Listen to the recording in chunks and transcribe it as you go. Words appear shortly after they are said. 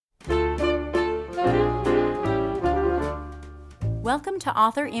welcome to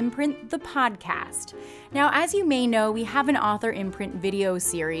Author Imprint, the podcast. Now, as you may know, we have an Author Imprint video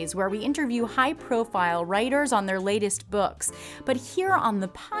series where we interview high-profile writers on their latest books. But here on the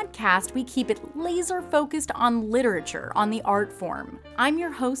podcast, we keep it laser-focused on literature, on the art form. I'm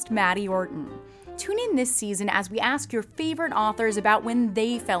your host, Maddie Orton. Tune in this season as we ask your favorite authors about when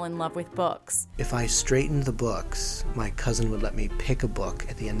they fell in love with books. If I straightened the books, my cousin would let me pick a book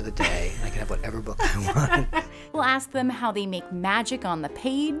at the end of the day, and I could have whatever book I want. We'll ask them how they make magic on the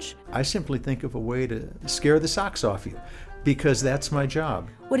page. I simply think of a way to scare the socks off you, because that's my job.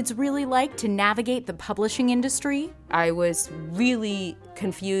 What it's really like to navigate the publishing industry. I was really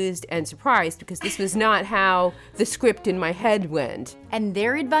confused and surprised because this was not how the script in my head went. And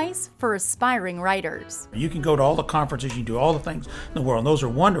their advice for aspiring writers. You can go to all the conferences, you can do all the things in the world, and those are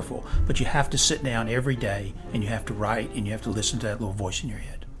wonderful, but you have to sit down every day and you have to write and you have to listen to that little voice in your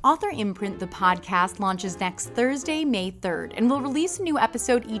head. Author Imprint, the podcast, launches next Thursday, May 3rd, and we'll release a new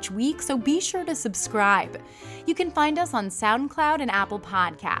episode each week, so be sure to subscribe. You can find us on SoundCloud and Apple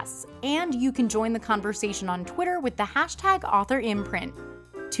Podcasts, and you can join the conversation on Twitter with the hashtag Author Imprint.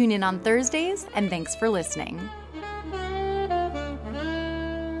 Tune in on Thursdays, and thanks for listening.